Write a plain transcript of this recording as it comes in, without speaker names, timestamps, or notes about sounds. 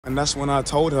And that's when I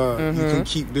told her, you can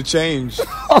keep the change.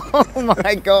 Oh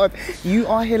my God. You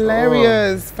are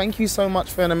hilarious. Thank you so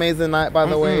much for an amazing night, by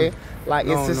the way. Like,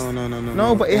 it's just...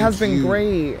 No, but it has been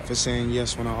great. For saying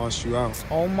yes when I asked you out.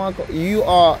 Oh my God.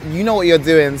 You know what you're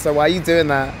doing, so why are you doing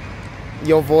that?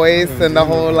 Your voice and the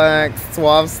whole, like,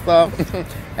 suave stuff.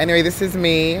 Anyway, this is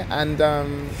me, and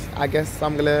I guess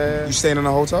I'm gonna... You staying in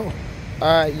a hotel?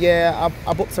 Yeah,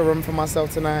 I booked a room for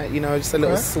myself tonight, you know, just a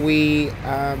little suite.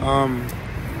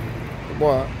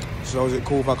 What? So is it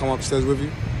cool if I come upstairs with you?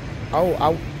 Oh,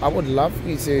 I would love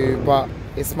you to, but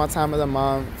it's my time of the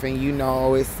month, and you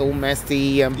know, it's all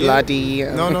messy and bloody.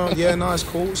 And No, it's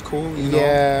cool, you know.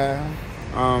 Yeah.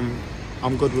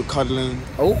 I'm good with cuddling.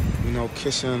 Oh. You know,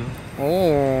 kissing.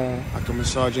 Oh. I can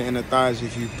massage your inner thighs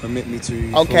if you permit me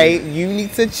to. Okay, you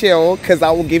need to chill, because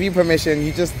I will give you permission.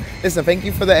 You just, listen, thank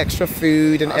you for the extra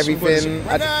food and everything.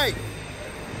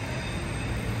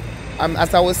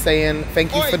 As I was saying,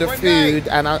 thank you for the food,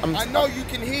 and I know you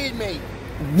can hear me.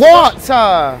 What?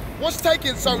 What's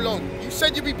taking so long? You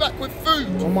said you'd be back with food.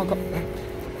 Oh my God.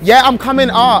 Yeah, I'm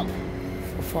coming up.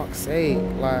 For fuck's sake,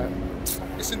 like.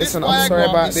 Listen, I'm sorry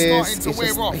about this. It's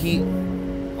just heat.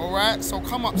 All right, so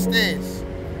come upstairs.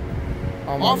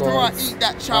 Oh my After God. I eat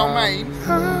that chow mein,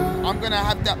 I'm gonna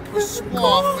have that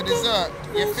poussoir for dessert.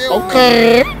 You feel me?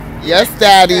 Okay. Yes,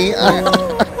 Daddy.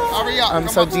 Hurry up. Come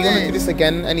so do you want to do upstairs. this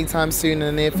again anytime soon in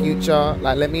the near future?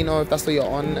 Like, let me know if that's what you're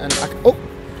on. And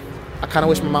I kind of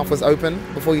wish my mouth was open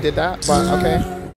before you did that, but okay.